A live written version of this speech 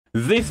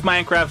This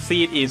Minecraft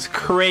seed is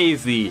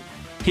crazy.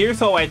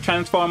 Here's how I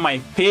transform my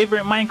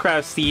favorite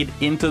Minecraft seed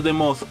into the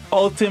most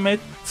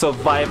ultimate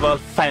survival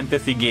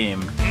fantasy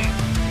game.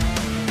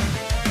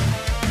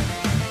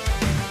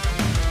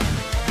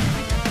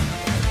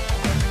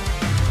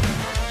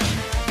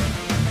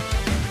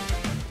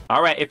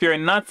 Alright, if you're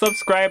not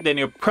subscribed, then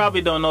you probably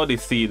don't know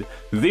this seed.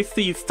 This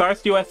seed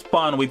starts you at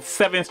spawn with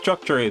 7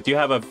 structures. You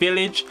have a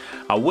village,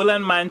 a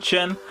wooden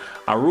mansion,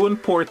 a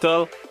ruined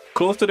portal.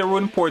 Close to the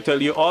ruined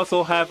portal, you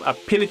also have a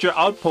pillager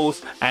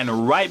outpost,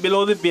 and right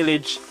below the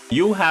village,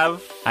 you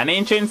have an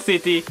ancient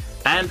city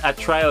and a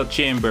trial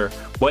chamber.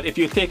 But if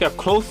you take a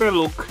closer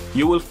look,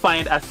 you will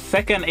find a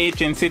second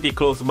ancient city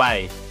close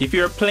by. If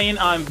you're playing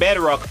on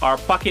Bedrock or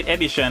Pocket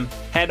Edition,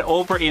 head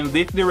over in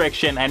this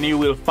direction and you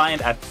will find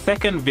a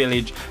second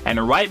village,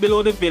 and right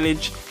below the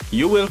village,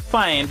 you will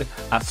find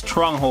a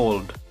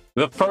stronghold.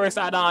 The first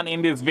add-on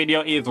in this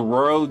video is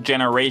World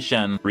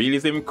Generation.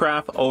 Realism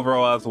Craft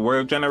overalls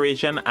World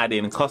Generation,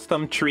 adding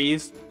custom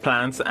trees,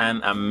 plants, and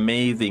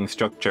amazing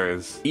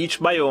structures. Each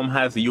biome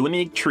has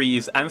unique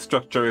trees and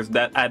structures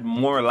that add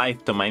more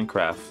life to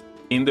Minecraft.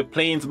 In the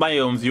plains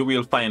biomes, you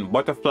will find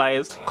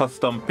butterflies,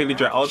 custom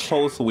pillager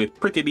outposts with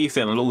pretty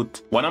decent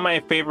loot. One of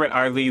my favorite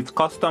are these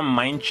custom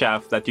mine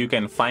shafts that you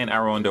can find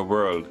around the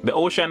world. The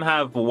ocean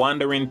have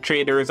wandering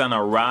traders on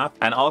a raft,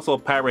 and also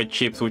pirate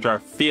ships which are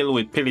filled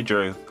with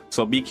pillagers.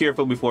 So be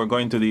careful before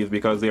going to these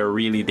because they are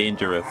really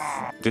dangerous.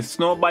 The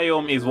snow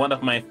biome is one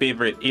of my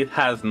favorite. It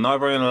has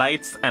northern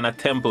lights and a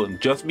temple.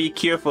 Just be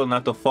careful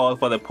not to fall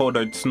for the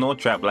powdered snow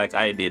trap like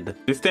I did.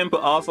 This temple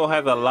also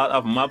has a lot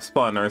of mob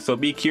spawners, so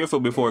be careful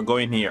before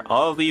going here.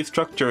 All these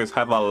structures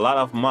have a lot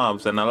of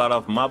mobs and a lot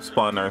of mob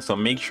spawners, so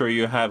make sure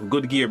you have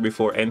good gear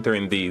before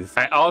entering these.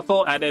 I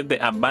also added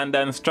the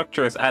abandoned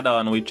structures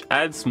add-on, which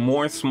adds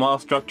more small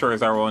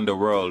structures around the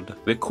world.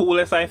 The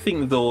coolest I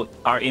think though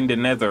are in the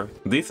nether.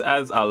 This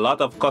adds a lot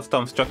of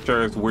custom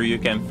structures where you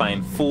can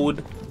find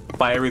food,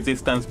 fire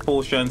resistance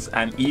potions,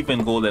 and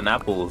even golden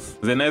apples.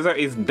 The nether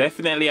is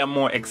definitely a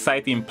more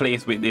exciting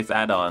place with this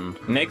add-on.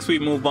 Next we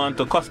move on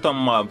to custom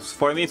mobs.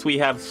 For this we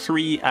have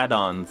 3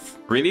 add-ons.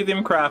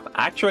 Realism Craft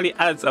actually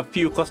adds a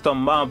few custom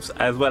mobs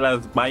as well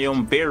as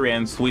biome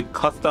variants with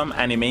custom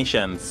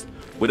animations.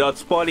 Without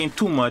spoiling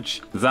too much,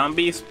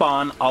 zombies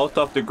spawn out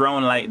of the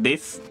ground like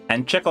this,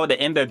 and check out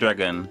the Ender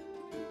Dragon.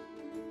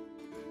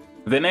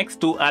 The next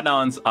 2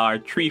 add-ons are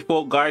Tree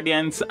Folk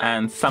Guardians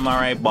and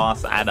Samurai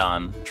Boss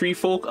add-on. Tree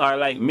Folk are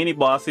like mini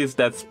bosses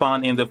that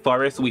spawn in the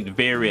forest with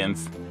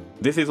variants.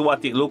 This is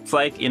what it looks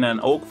like in an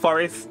oak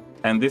forest,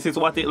 and this is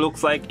what it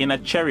looks like in a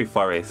cherry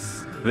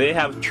forest. They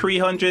have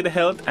 300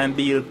 health and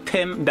deal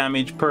 10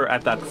 damage per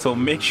attack, so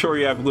make sure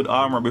you have good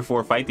armor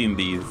before fighting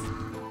these.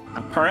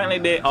 Apparently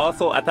they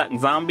also attack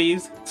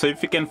zombies, so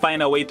if you can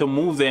find a way to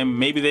move them,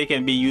 maybe they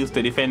can be used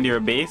to defend your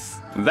base.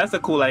 That's a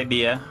cool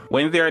idea.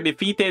 When they are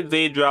defeated,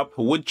 they drop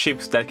wood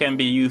chips that can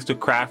be used to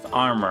craft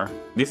armor.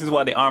 This is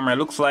what the armor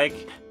looks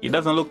like. It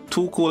doesn't look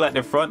too cool at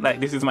the front,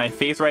 like this is my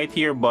face right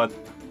here, but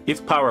it's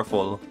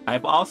powerful.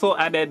 I've also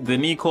added the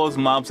Nico's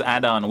Mobs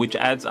add-on, which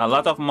adds a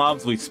lot of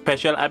mobs with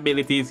special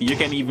abilities. You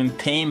can even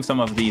tame some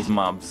of these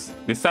mobs.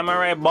 The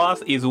Samurai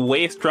Boss is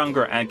way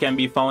stronger and can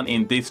be found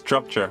in this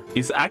structure.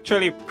 It's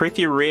actually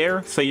pretty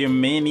rare, so you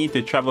may need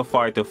to travel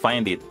far to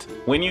find it.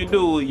 When you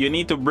do, you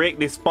need to break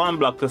the spawn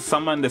block to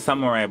summon the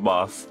Samurai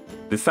Boss.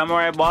 The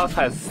Samurai Boss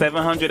has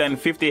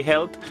 750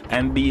 health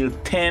and deal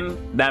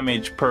 10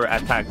 damage per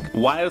attack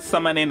while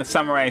summoning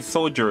Samurai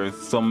Soldiers,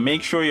 so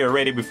make sure you're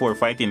ready before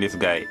fighting this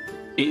guy.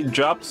 It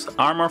drops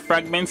armor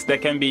fragments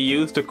that can be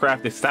used to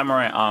craft the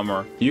Samurai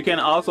armor. You can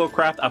also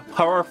craft a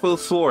powerful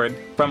sword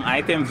from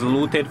items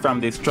looted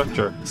from this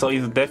structure, so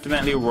it's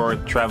definitely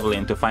worth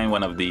traveling to find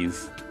one of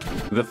these.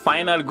 The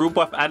final group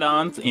of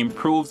add-ons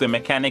improves the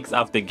mechanics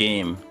of the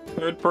game.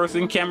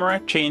 Third-person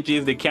camera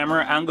changes the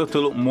camera angle to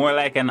look more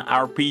like an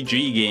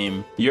RPG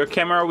game. Your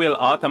camera will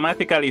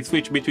automatically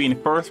switch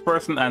between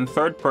first-person and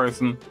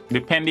third-person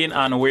depending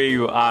on where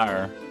you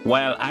are.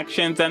 While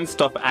Actions and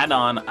Stuff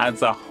add-on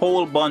adds a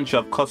whole bunch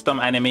of custom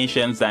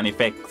animations and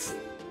effects.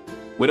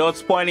 Without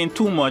spoiling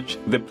too much,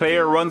 the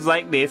player runs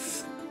like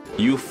this,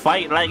 you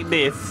fight like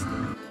this,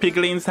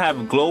 piglins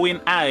have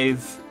glowing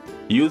eyes,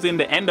 using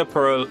the Ender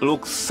Pearl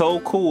looks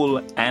so cool,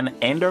 and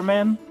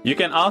Enderman? You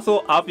can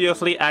also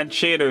obviously add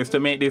shaders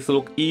to make this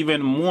look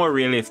even more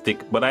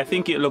realistic, but I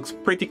think it looks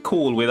pretty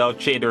cool without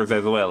shaders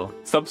as well.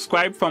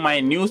 Subscribe for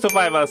my new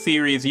survival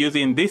series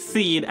using this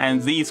seed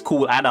and these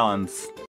cool add-ons.